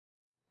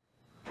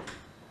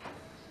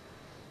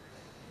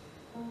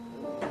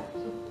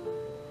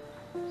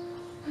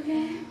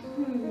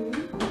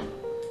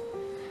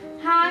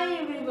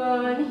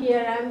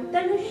here I am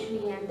Tanushri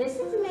and this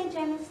is my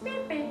channel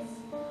Stepeats.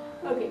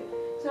 Okay,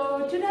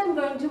 so today I am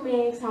going to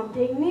make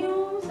something new,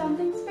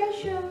 something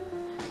special.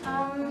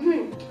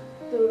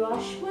 So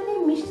Rasmalai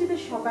mishti to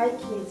shobai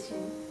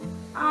khiyechen.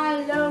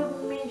 I love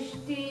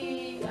mishti,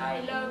 I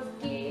love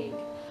cake.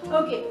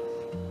 Okay,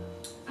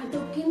 to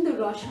kintu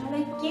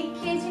Rasmalai cake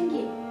khiyechen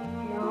ki?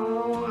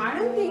 No, I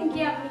don't think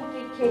ki apni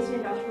cake khiyechen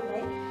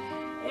Rasmalai.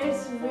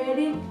 It's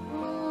very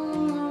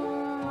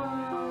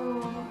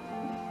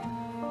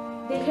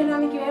দেখেন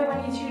আমি কিভাবে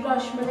বানিয়েছি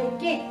rasmalai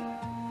cake.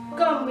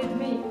 Come with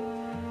me.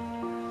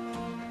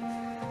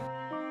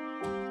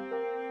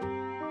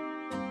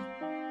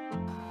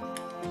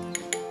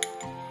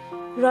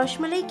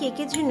 Rasmalai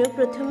কেকের জন্য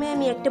প্রথমে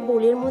আমি একটা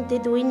বোলের মধ্যে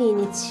দই নিয়ে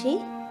নিচ্ছি।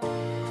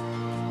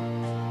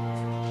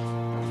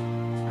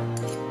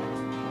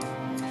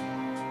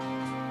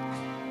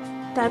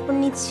 তারপর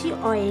নিচ্ছি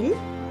অয়েল,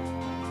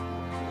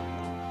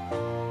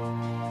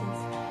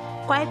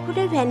 কয়েক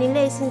ফোঁটা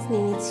ভ্যানিলা এসেন্স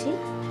নিয়ে নিচ্ছি,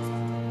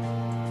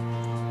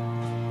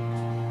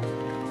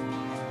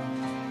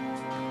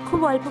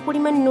 খুব অল্প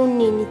পরিমাণ নুন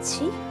নিয়ে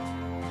নিচ্ছি।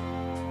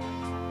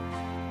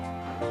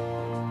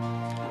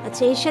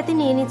 আচ্ছা, এর সাথে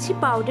নিয়ে নিচ্ছি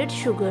পাউডার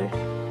সুগার।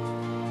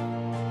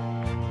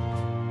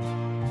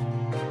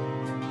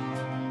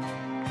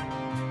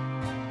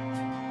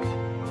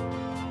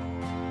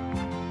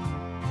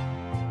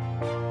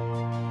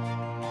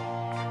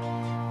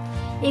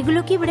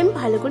 এগুলোকে এবারে আমি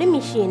ভালো করে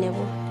মিশিয়ে নেব।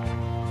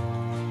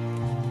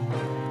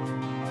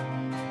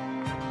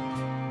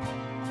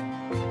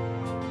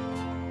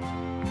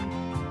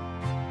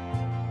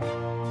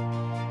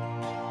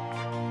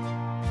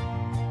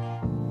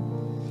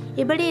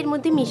 এবারে এর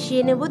মধ্যে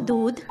মিশিয়ে নেব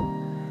দুধ।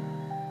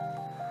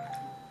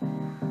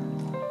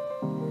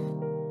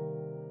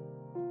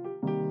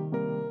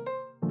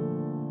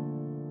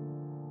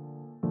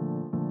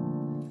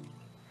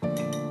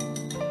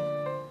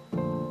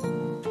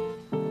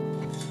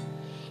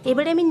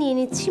 এবারে আমি নিয়ে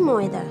নিচ্ছি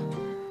ময়দা।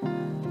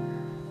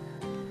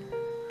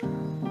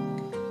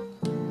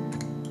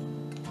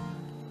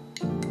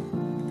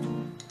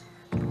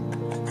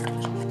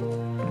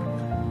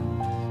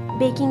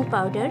 বেকিং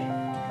পাউডার,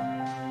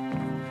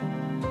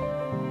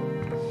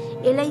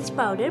 এলাইচ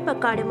পাউডার বা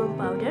কার্ডামম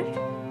পাউডার।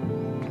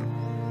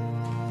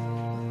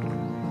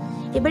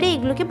 এবারে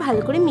এগুলোকে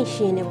ভালো করে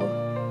মিশিয়ে নেব।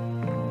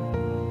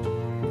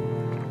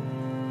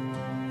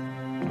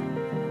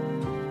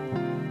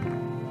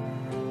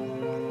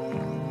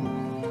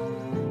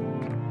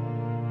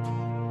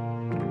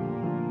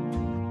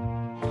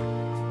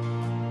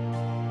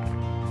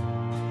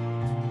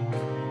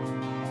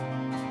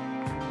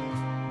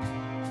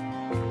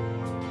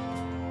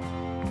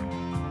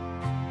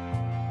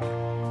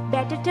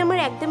 ব্যাটারটা আমার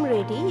একদম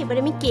রেডি। এবার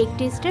আমি কেক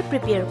ডিশটা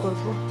প্রিপেয়ার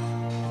করব।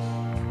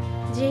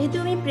 যেহেতু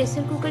আমি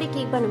প্রেসার কুকারে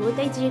কেক বানাবো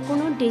তাই যে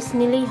কোনো ডিশ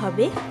নিলেই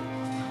হবে।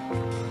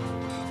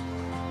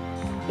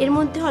 এর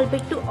মধ্যে অল্প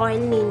একটু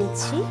অয়েল নিয়ে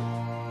নিচ্ছি।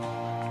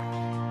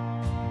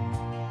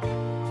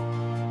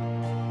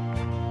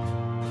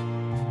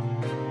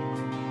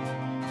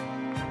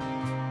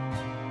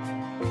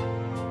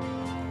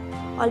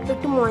 অল্প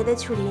একটু ময়দা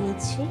ছড়িয়ে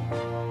নিচ্ছি।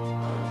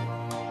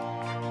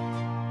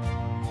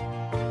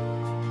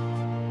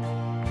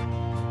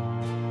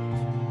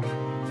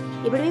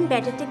 এবার আমি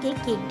ব্যাটারটাকে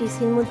কেক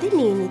ডিশের মধ্যে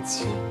নিয়ে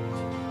নিচ্ছি।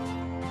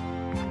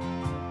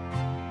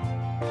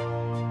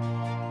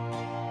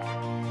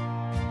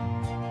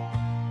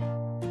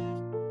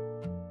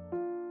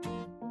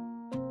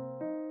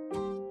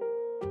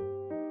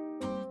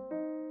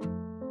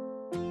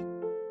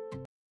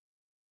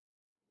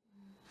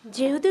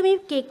 যেহেতু আমি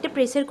কেকটা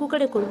প্রেসার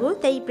কুকারে করব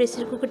তাই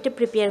প্রেসার কুকারটা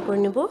প্রিপেয়ার করে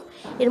নেব।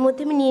 এর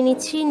মধ্যে আমি নিয়ে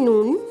নিচ্ছি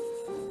নুন,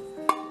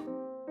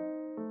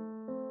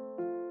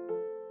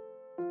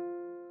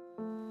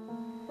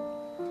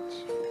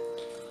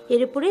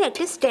 এর উপরে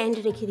একটা স্ট্যান্ড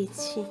রেখে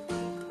দিচ্ছি,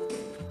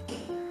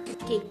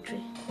 কেক ট্রে।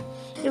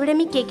 এবারে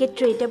আমি কেকের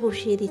ট্রেটা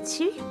বসিয়ে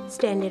দিচ্ছি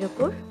স্ট্যান্ডের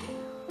ওপর।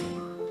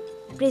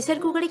 প্রেসার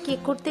কুকারে কেক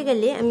করতে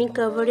গেলে আমি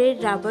কভারের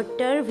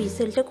রাবারটার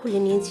হুইসেলটা খুলে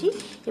নিয়েছি।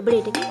 এবার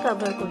এটাকে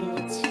কভার করে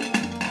নিচ্ছি।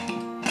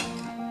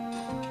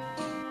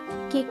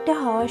 কেকটা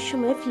হওয়ার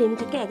সময়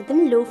ফ্লেমটাকে একদম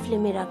লো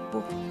ফ্লেমে রাখবো।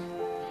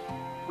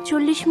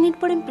 40 মিনিট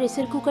পরে আমি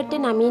প্রেসার কুকারটা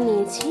নামিয়ে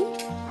নিয়েছি।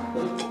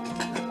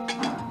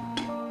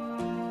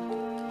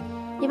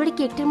 এবারে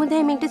কেকটার মধ্যে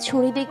আমি একটা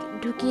ছুরি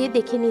ঢুকিয়ে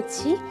দেখে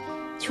নিচ্ছি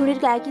ছুরির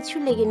গায়ে কিছু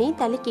লেগে নেই,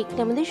 তাহলে কেকটা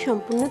আমাদের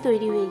সম্পূর্ণ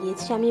তৈরি হয়ে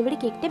গিয়েছে। আমি এবারে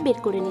কেকটা বের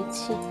করে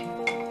নিচ্ছি।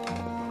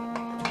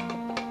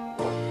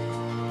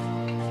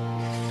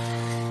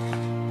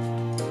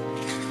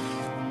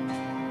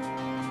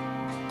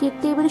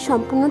 কেকটা এবারে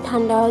সম্পূর্ণ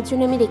ঠান্ডা হওয়ার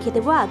জন্য আমি রেখে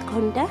দেবো আধ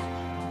ঘন্টা।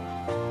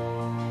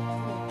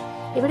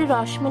 এবারে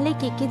রসমালাই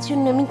কেকের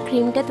জন্য আমি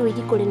ক্রিমটা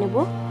তৈরি করে নেব।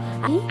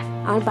 আমি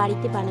আমার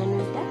বাড়িতে বানানো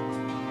এটা।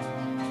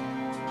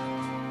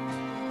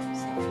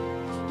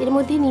 এর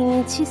মধ্যে নিয়ে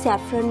নিচ্ছি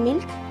স্যাফরন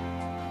মিল্ক,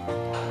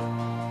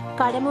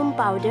 কার্ডামম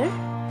পাউডার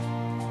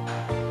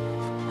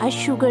আর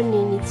সুগার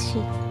নিয়ে নিচ্ছি।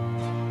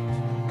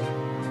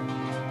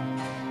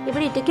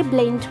 এবার এটাকে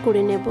ব্লেন্ড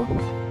করে নেব।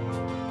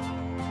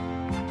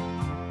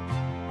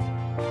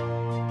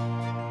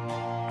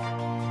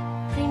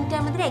 ক্রিমটা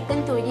আমাদের একদম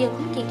তৈরি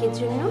এখন কেকের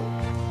জন্য।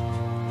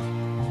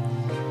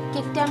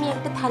 কেকটা আমি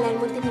একটা থালার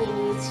মধ্যে নিয়ে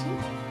নিয়েছি।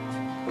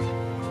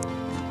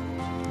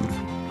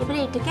 এবারে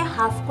এটাকে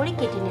হাফ করে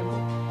কেটে নেব।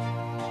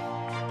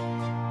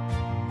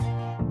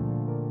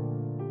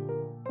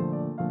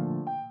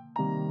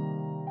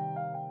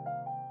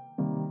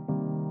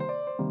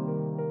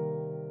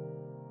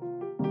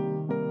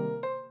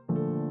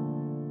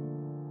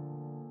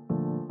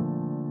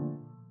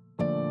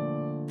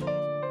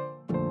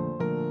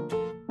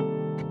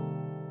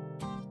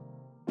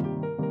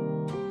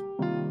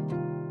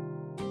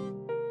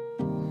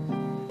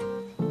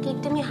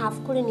 কেকটা আমি হাফ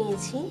করে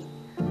নিয়েছি।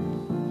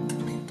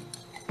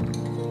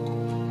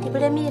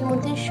 এবারে আমি এর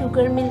মধ্যে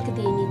সুগার মিল্ক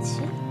দিয়ে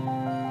নিচ্ছি।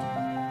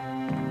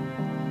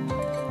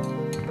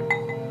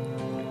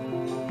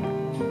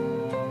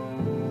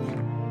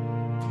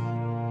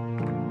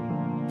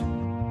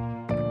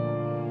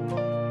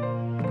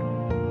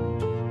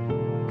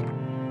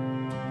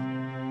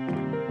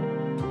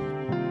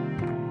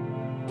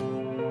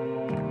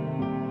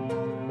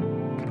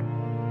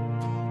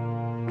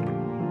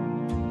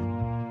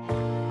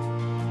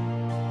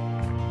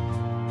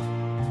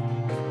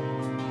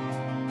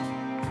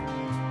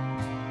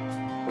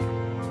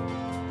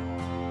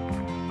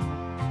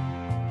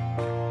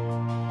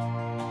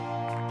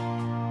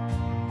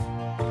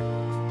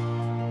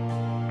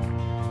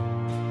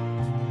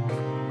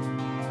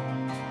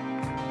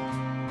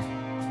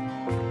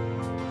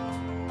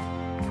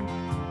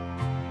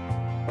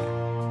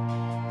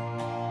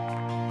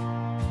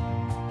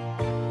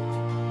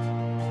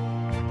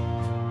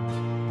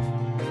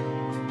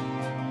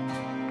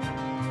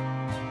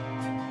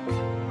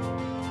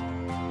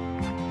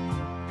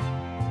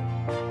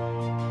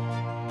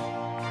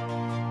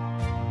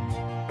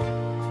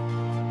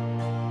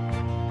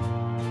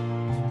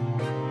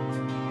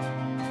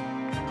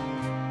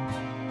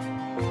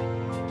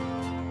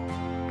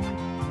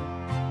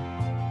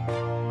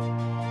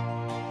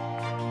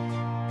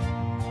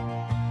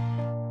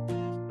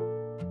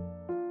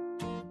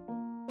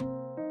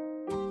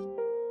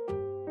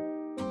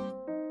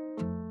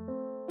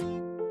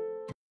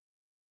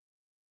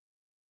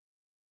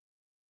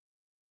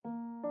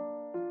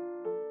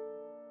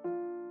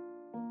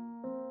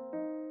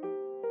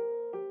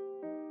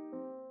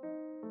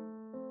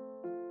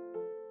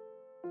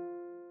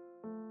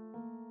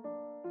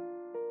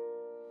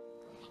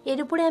 এর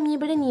উপরে আমি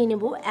এবারে নিয়ে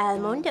নেব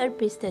অ্যালমন্ড আর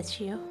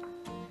পিস্তাচিও।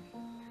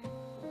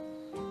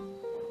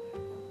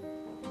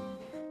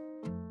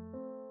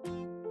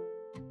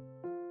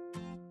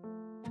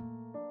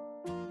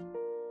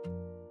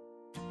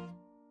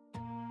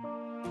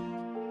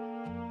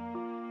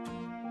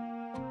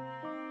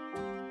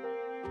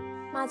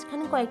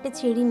 মাঝখানে কয়েকটা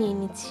চেরি নিয়ে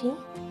নিচ্ছি।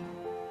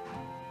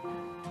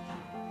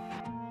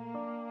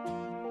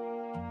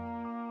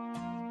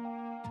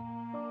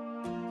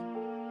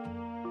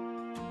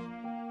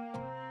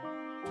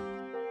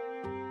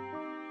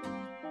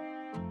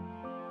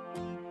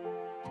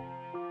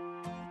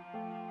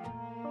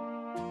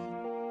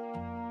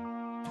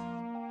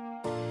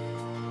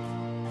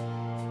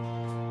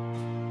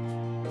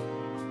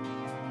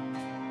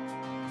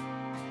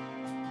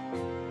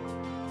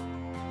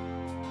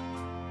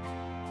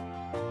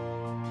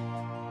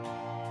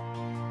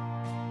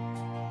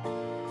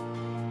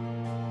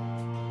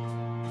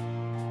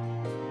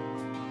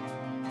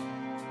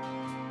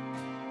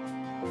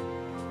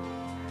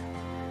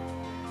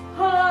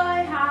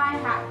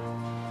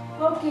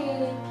 ওকে,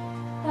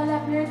 তাহলে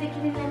আপনারা দেখে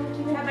নিলেন আমি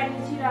কিভাবে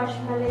বানিয়েছি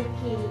rasmalai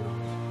cake.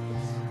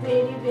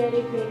 Very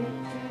very very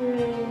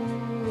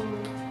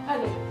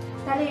ওকে,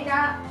 তাহলে এটা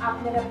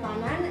আপনারা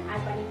বানান আর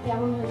বানিয়ে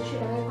কেমন হয়েছে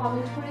সেটা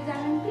কমেন্ট করে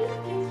জানান প্লিজ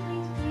প্লিজ।